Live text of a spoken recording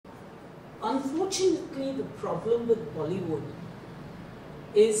unfortunately, the problem with Bollywood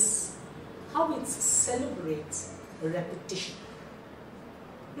is how it celebrates repetition.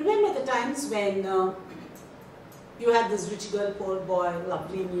 Remember the times when you had this rich girl, poor boy,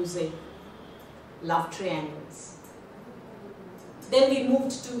 lovely music, love triangles. Then we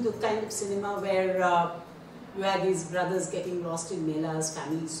moved to the kind of cinema where you had these brothers getting lost in melas,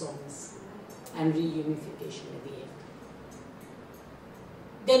 family songs, and reunification at the end.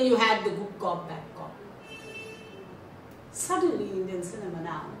 Then you had the good cop, bad cop. Suddenly Indian cinema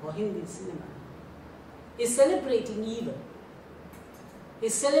now, or Hindi cinema, is celebrating evil,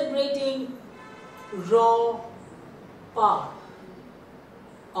 is celebrating raw power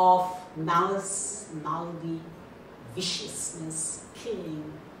of malice, malady, viciousness,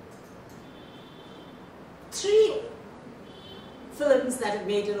 killing. 3 films that have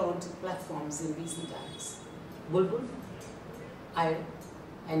made it onto platforms in recent times: Bulbul, Iron,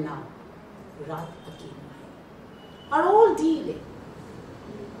 and now Raat Akeli, are all dealing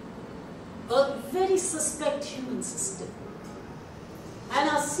a very suspect human system and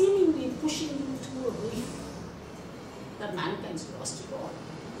are seemingly pushing you to a belief that mankind's lost it all.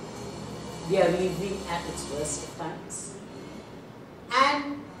 We are living at its worst of times.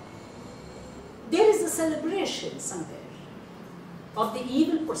 And there is a celebration somewhere of the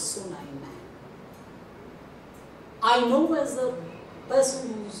evil persona in man. I know as a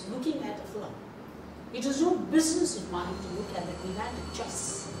person who's looking at a film, it is no business of mine to look at the kinetic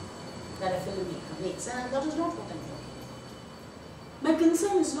chess that a filmmaker makes, and that is not what I'm talking about. My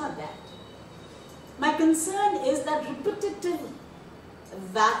concern is not that. My concern is that repetitive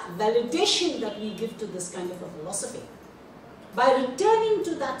validation that we give to this kind of a philosophy. By returning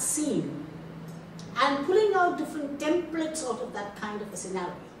to that scene and pulling out different templates out of that kind of a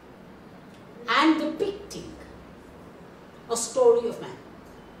scenario and depicting a story of man.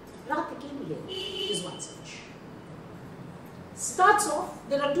 Raat Akeli is one such. Starts off,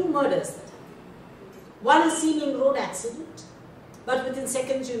 there are 2 murders that happen. One is seeming road accident, but within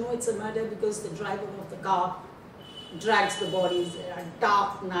seconds you know it's a murder because the driver of the car drags the bodies. There are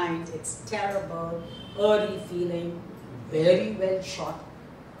dark night, it's terrible, eerie feeling, very well shot.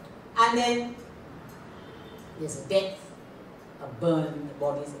 And then there's a death, a burn, the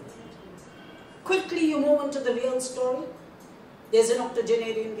bodies are burned. Quickly you move into the real story. There's an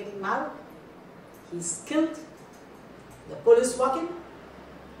octogenarian getting married. He's killed. The police walk in.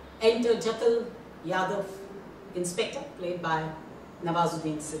 Enter Jatal Yadav, inspector, played by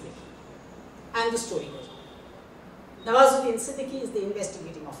Nawazuddin Siddiqui. And the story goes on. Nawazuddin Siddiqui is the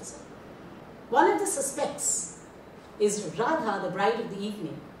investigating officer. One of the suspects is Radha, the bride of the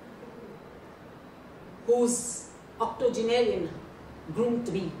evening, whose octogenarian groom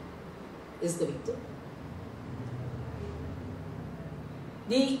to be is the victim.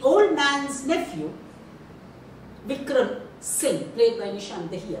 The old man's nephew, Vikram Singh, played by Nishant,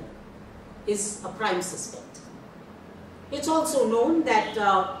 Dahiya, is a prime suspect. It's also known that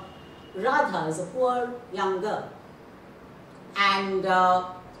Radha is a poor young girl, and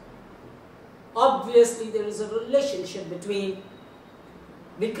obviously there is a relationship between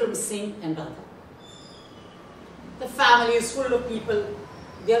Vikram Singh and Radha. The family is full of people.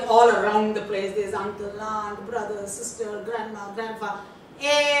 They're all around the place. There's uncle, aunt, brother, sister, grandma, grandfather.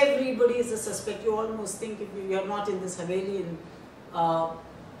 Everybody is a suspect. You almost think if you're not in this Haveli in Uttar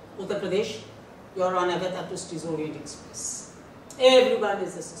Pradesh, you're on Agatha Christie's Orient Express. Everyone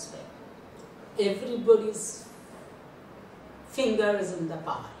is a suspect. Everybody's finger is in the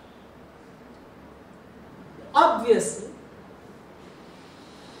pie. Obviously,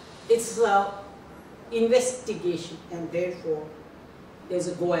 it's an investigation, and therefore there's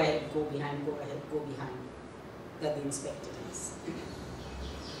a go ahead, go behind, go ahead, go behind that the inspector has.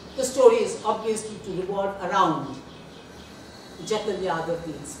 The story is obviously to revolve around Jatal Yadav,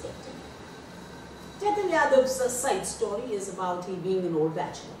 the inspector. Jatal Yadav's side story is about he being an old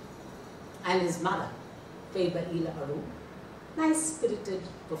bachelor and his mother, played by Arun. Nice spirited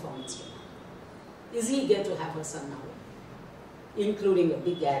performance from her. Is eager to have her son now, including a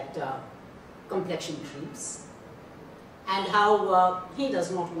big at complexion creams, and how he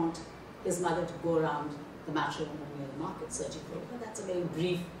does not want his mother to go around the matrimonial market searching for it, but that's a very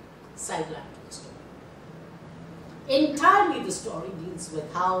brief sideline to the story. Entirely the story deals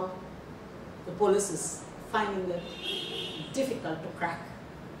with how the police is finding it difficult to crack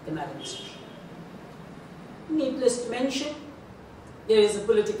the murder mystery. Needless to mention, there is a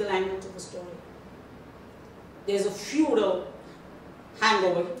political angle to the story. There is a feudal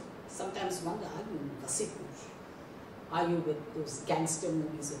hangover. Sometimes wonder, are you with those gangster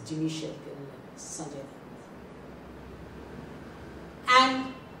movies of Jimmy Shelton and Sanjay Dutt?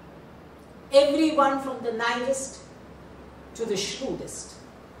 And everyone from the naivest to the shrewdest,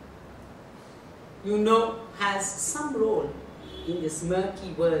 you know, has some role in this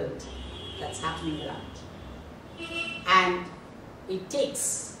murky world that's happening around. And it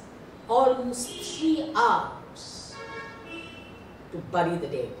takes almost 3 hours to bury the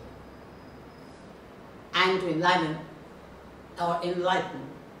dead and to enlighten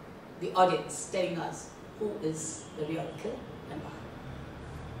the audience, telling us who is the real killer and why.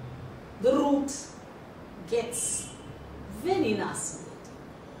 The route gets very nasty.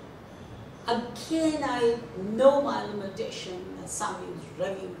 Again, I know my limitation as somebody who's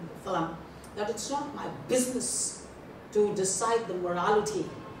reviewing the film, that it's not my business to decide the morality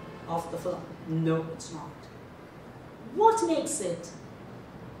of the film. No, it's not. What makes it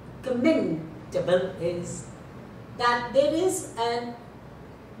commendable is that there is a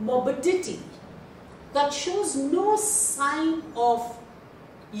morbidity that shows no sign of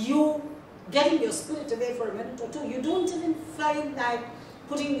you getting your spirit away for a minute or two. You don't even find like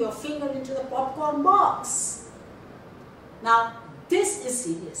putting your finger into the popcorn box. Now, this is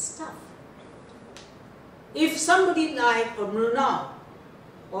serious stuff. If somebody like a Mrunal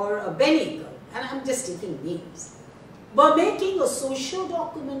or a Benny, and I'm just taking names, were making a social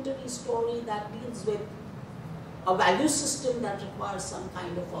documentary story that deals with a value system that requires some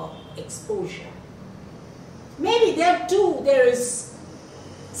kind of exposure, maybe there too there is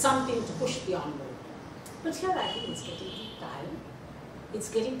something to push the envelope. But here I think it's getting too tiring, it's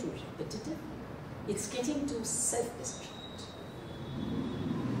getting too repetitive, it's getting too self-destruct.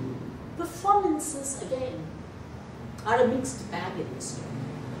 Performances, again, are a mixed bag in this story.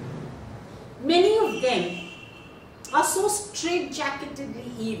 Many of them are so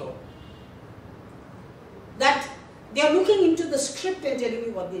straitjacketedly evil that they are looking into the script and telling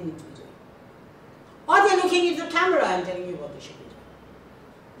you what they need to be doing. Or they are looking into the camera and telling you what they should be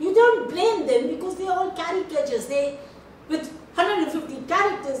doing. You don't blame them because they are all caricatures. With 150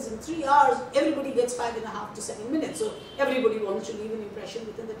 characters in 3 hours, everybody gets 5.5 to 7 minutes. So everybody wants to leave an impression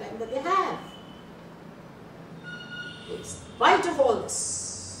within the time that they have. In spite of all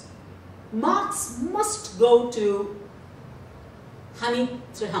this, marks must go to Hani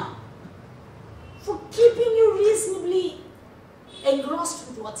Trihan for keeping you reasonably engrossed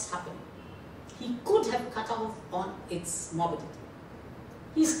with what's happening. He could have cut off on its morbidity.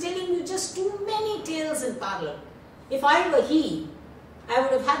 He's telling you just too many tales in parallel. If I were he, I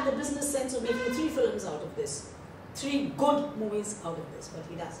would have had the business sense of making 3 films out of this, 3 good movies out of this, but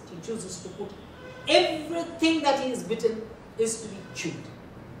he doesn't. He chooses to put everything that he is bitten is to be chewed.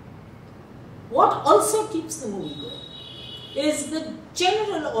 What also keeps the movie going is the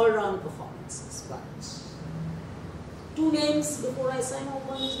general all-round performances. But 2 names before I sign off.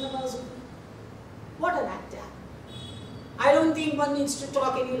 One is Nawazuddin. What an actor. I don't think one needs to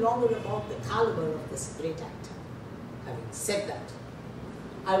talk any longer about the caliber of this great actor. Having said that,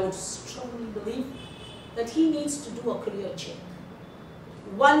 I would strongly believe that he needs to do a career check.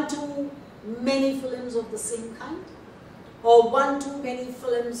 1 too many films of the same kind, or 1 too many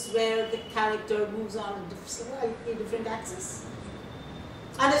films where the character moves on a slightly different axis.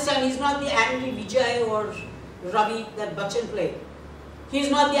 Understand, he's not the angry Vijay or Ravi that Bachchan played. He's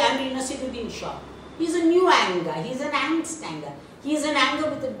not the angry Nasiruddin Shah. He's a new anger. He's an angst anger. He's an anger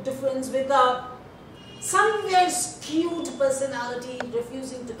with a difference, with a somewhere skewed personality,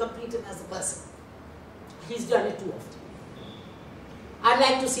 refusing to complete him as a person. He's done it too often. I'd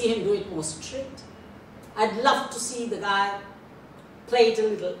like to see him do it more strict. I'd love to see the guy play it a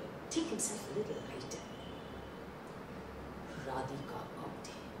little, take himself a little lighter. Radhika,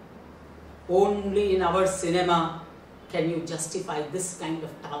 Apte. Only in our cinema can you justify this kind of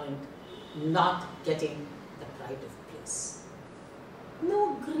talent not getting the pride of place.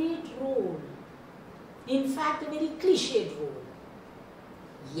 No great role. In fact, a very cliched role.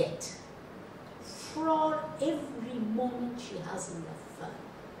 Yet, for every moment she has in the film,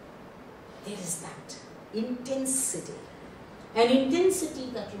 there is that intensity. An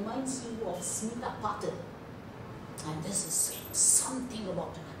intensity that reminds you of Smita Patil. And this is saying something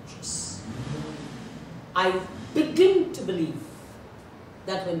about an actress. I begin to believe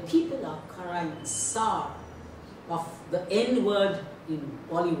that when people are crying sour of the N-word in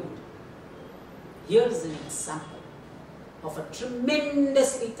Bollywood, here is an example of a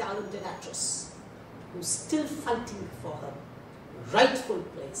tremendously talented actress who's still fighting for her rightful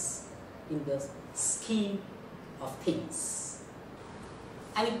place in the scheme of things.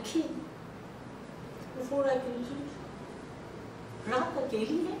 And again, before I conclude, Raat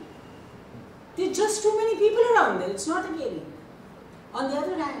Akeli hai. There are just too many people around there, it's not Akeli. On the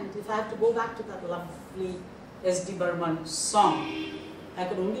other hand, if I have to go back to that lovely S.D. Burman song, I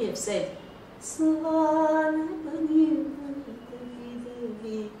could only have said, सवाल बनी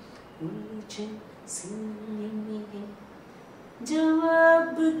हुई उलझन सीने में,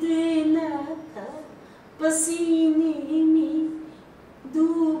 जवाब देना था पसीने में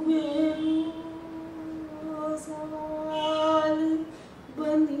डूबे हो। सवाल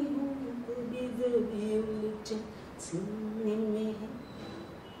बनी हुई उलझन सीने में,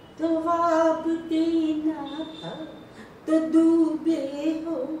 जवाब देना था तो डूबे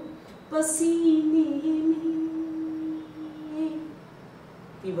हो पसीने में।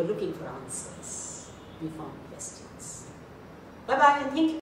 We were looking for answers. We found questions. Bye bye and thank you.